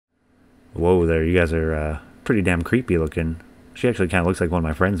Whoa there, you guys are pretty damn creepy looking. She actually kind of looks like one of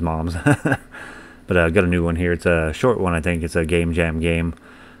my friend's moms. But I got a new one here. It's a short one, I think. It's a game jam game.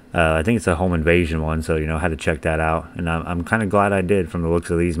 I think it's a home invasion one, so, you know, I had to check that out. And I'm kind of glad I did from the looks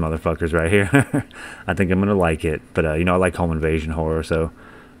of these motherfuckers right here. I think I'm going to like it. But, you know, I like home invasion horror, so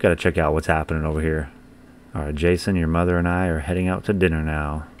got to check out what's happening over here. All right, Jason, your mother and I are heading out to dinner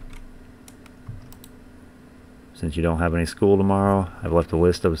now. Since you don't have any school tomorrow, I've left a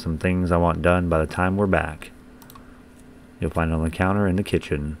list of some things I want done by the time we're back. You'll find it on the counter in the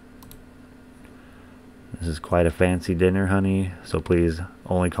kitchen. This is quite a fancy dinner, honey, so please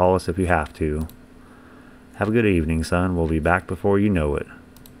only call us if you have to. Have a good evening, son. We'll be back before you know it.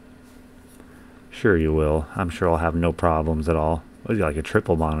 Sure you will. I'm sure I'll have no problems at all. What, is it like a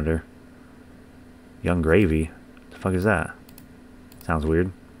triple monitor? Young Gravy? What the fuck is that? Sounds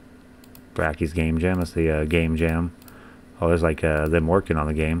weird. Bracky's Game Jam. That's the Game Jam. Oh, there's like them working on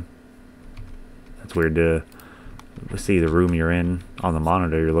the game. That's weird to see the room you're in on the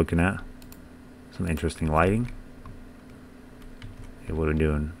monitor you're looking at. Some interesting lighting. Okay, what are we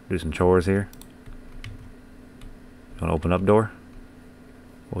doing? Do some chores here. You want to open up door?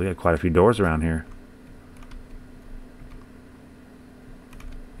 Well, we got quite a few doors around here.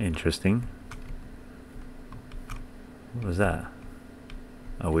 Interesting. What was that?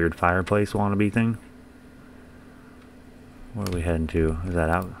 A weird fireplace wannabe thing? Where are we heading to? Is that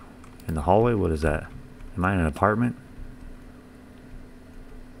out in the hallway? What is that? Am I in an apartment?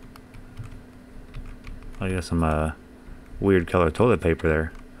 Oh, you got some weird color toilet paper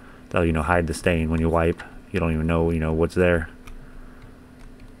there. That'll, you know, hide the stain when you wipe. You don't even know, you know, what's there.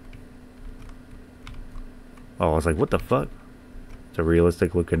 Oh, I was like, what the fuck? It's a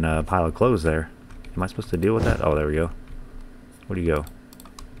realistic looking pile of clothes there. Am I supposed to deal with that? Oh, there we go. Where do you go?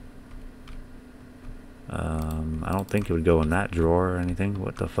 I don't think it would go in that drawer or anything.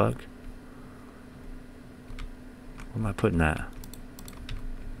 What the fuck? Where am I putting that?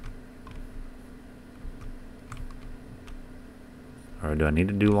 Or do I need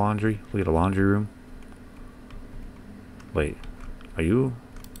to do laundry? We got a laundry room. Wait, are you?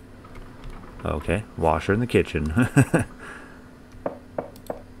 Okay, washer in the kitchen.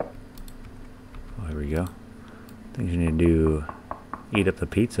 Oh, here we go. Things you need to do: eat up the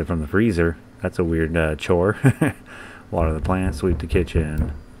pizza from the freezer. That's a weird chore. Water the plants, sweep the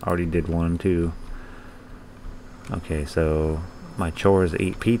kitchen. Already did one too. Okay, so my chore is to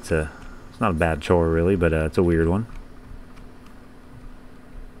eat pizza. It's not a bad chore really, but it's a weird one.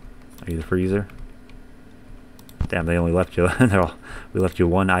 Are you the freezer? Damn, they only left you. We left you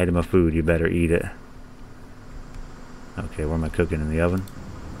one item of food. You better eat it. Okay, where am I cooking? In the oven?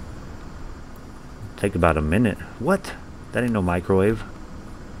 Take about a minute. What? That ain't no microwave.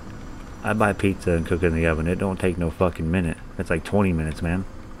 I buy pizza and cook it in the oven. It don't take no fucking minute. It's like 20 minutes, man.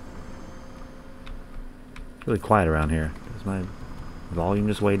 It's really quiet around here. Is my volume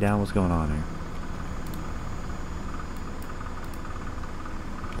just way down? What's going on here?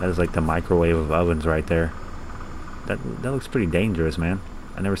 That is like the microwave of ovens right there. That looks pretty dangerous, man.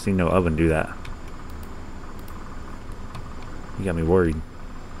 I never seen no oven do that. You got me worried.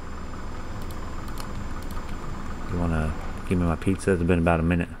 You wanna give me my pizza? It's been about a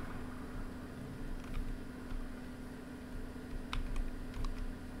minute.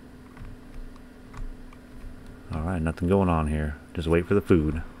 Alright, nothing going on here. Just wait for the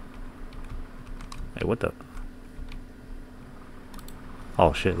food. Hey, what the?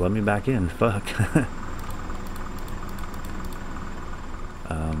 Oh shit, let me back in. Fuck.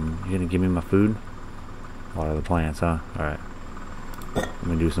 You gonna give me my food? Water the plants, huh? Alright. Let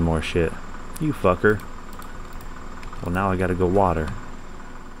me do some more shit. You fucker. Well, now I gotta go water.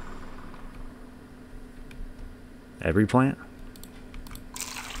 Every plant?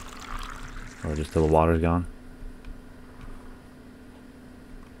 Or just till the water's gone?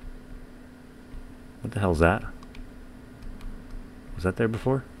 What the hell's that? Was that there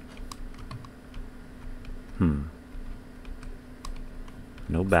before?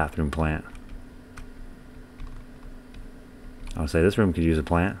 No bathroom plant. I would say this room could use a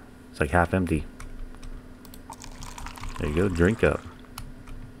plant. It's like half empty. There you go, drink up.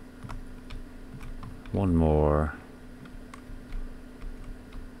 One more.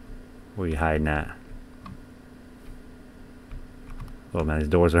 Where are you hiding at? Oh man, these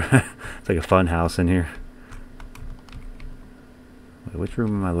doors are it's like a fun house in here. Wait, which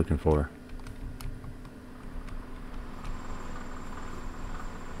room am I looking for?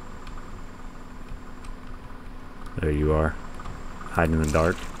 There you are. Hiding in the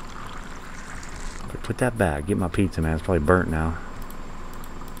dark. Put that back. Get my pizza, man. It's probably burnt now.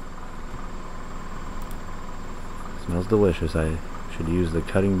 Smells delicious. I Should use the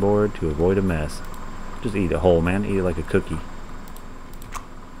cutting board to avoid a mess. Just eat it whole, man. Eat it like a cookie.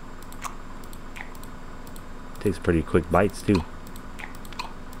 Takes pretty quick bites, too.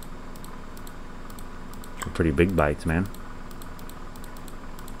 Pretty big bites, man.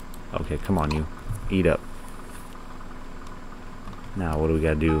 Okay, come on, you. Eat up. Now, what do we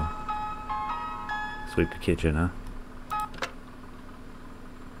gotta do? Sweep the kitchen, huh?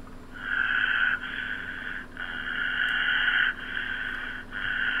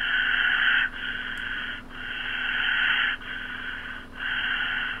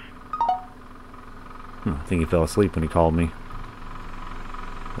 I think he fell asleep when he called me.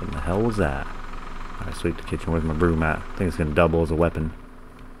 What in the hell was that? I sweep the kitchen with my broom at. I think it's gonna double as a weapon.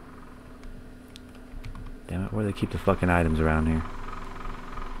 Damn it, where do they keep the fucking items around here?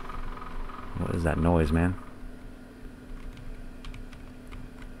 What is that noise, man?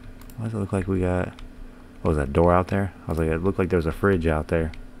 Why does it look like we got... What was that door out there? I was like, it looked like there was a fridge out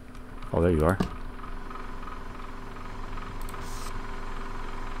there. Oh, there you are.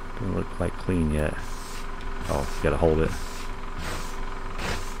 Doesn't look quite clean yet. Oh, you gotta hold it.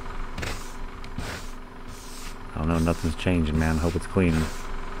 I don't know, nothing's changing, man. I hope it's clean. You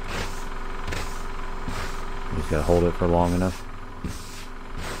just gotta hold it for long enough.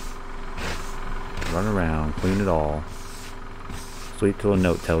 Run around, clean it all. Sweep till a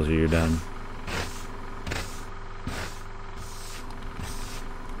note tells you you're done.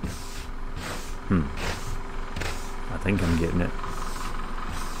 I think I'm getting it.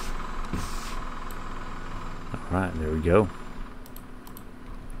 Alright, there we go.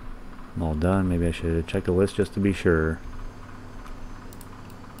 I'm all done. Maybe I should check the list just to be sure.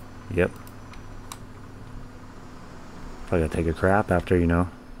 Yep. If I gotta take a crap after, you know,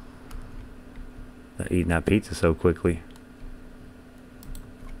 eating that pizza so quickly.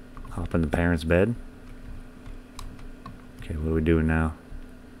 Hop in the parents' bed. Okay, what are we doing now?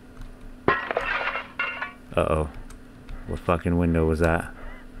 Uh-oh. What fucking window was that?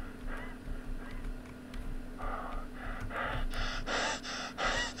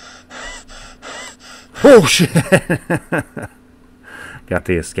 Oh shit! Got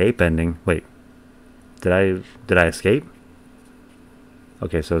the escape ending. Wait. Did I escape?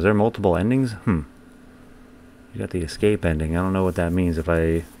 Okay, so is there multiple endings? You got the escape ending. I don't know what that means if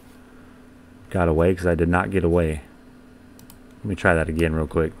I got away, because I did not get away. Let me try that again real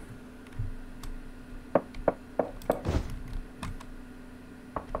quick.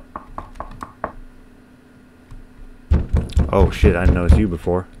 Oh shit, I didn't notice you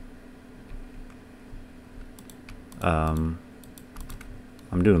before.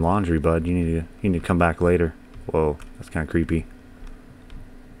 I'm doing laundry, bud. You need to come back later. Whoa, that's kind of creepy.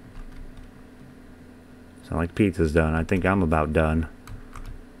 Sound like pizza's done. I think I'm about done.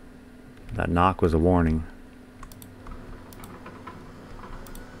 That knock was a warning.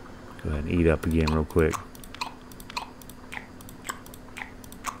 Go ahead and eat up again real quick.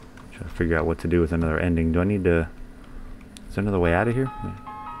 Try to figure out what to do with another ending. Do I need to... Is there another way out of here? I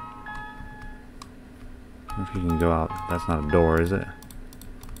wonder if you can go out. That's not a door, is it?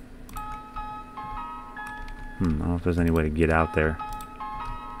 I don't know if there's any way to get out there.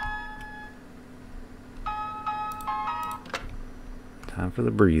 Time for the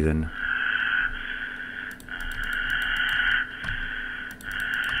breathing.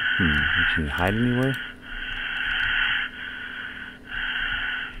 Can you hide anywhere?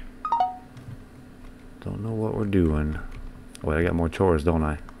 Don't know what we're doing. Wait, I got more chores, don't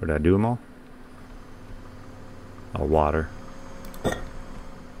I? Or did I do them all? Oh, water.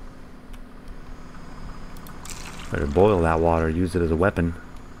 Better boil that water, use it as a weapon.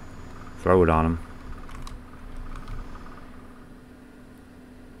 Throw it on him.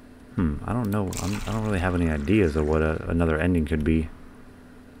 I don't know. I don't really have any ideas of what another ending could be.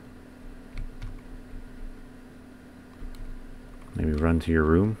 Maybe run to your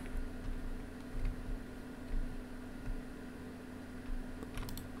room.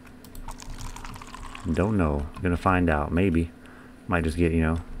 Don't know. Gonna find out. Maybe. Might just get, you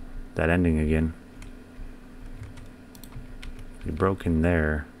know, that ending again. You broke in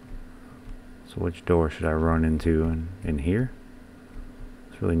there. So which door should I run into? In here?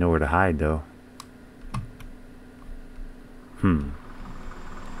 There's really nowhere to hide though. Let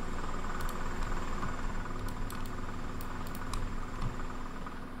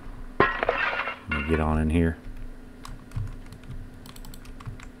me get on in here.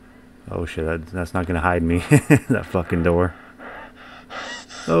 Oh shit, that's not gonna hide me. That fucking door.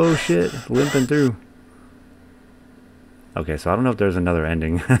 Oh shit, limping through. Okay, so I don't know if there's another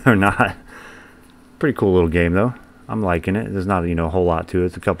ending or not. Pretty cool little game though. I'm liking it. There's not, you know, a whole lot to it.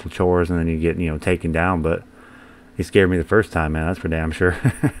 It's a couple chores and then you get, you know, taken down, but He scared me the first time, man. That's for damn sure.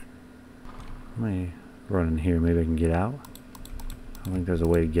 Let me run in here. Maybe I can get out. I don't think there's a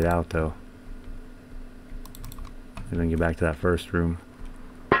way to get out, though. Maybe I can get back to that first room.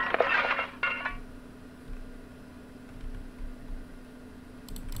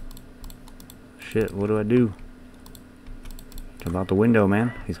 Shit, what do I do? Jump out the window,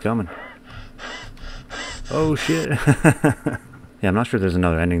 man. He's coming. Oh, shit. Yeah, I'm not sure if there's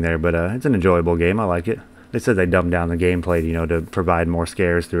another ending there, but it's an enjoyable game. I like it. They said they dumbed down the gameplay, you know, to provide more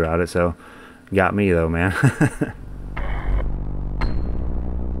scares throughout it, so got me, though, man.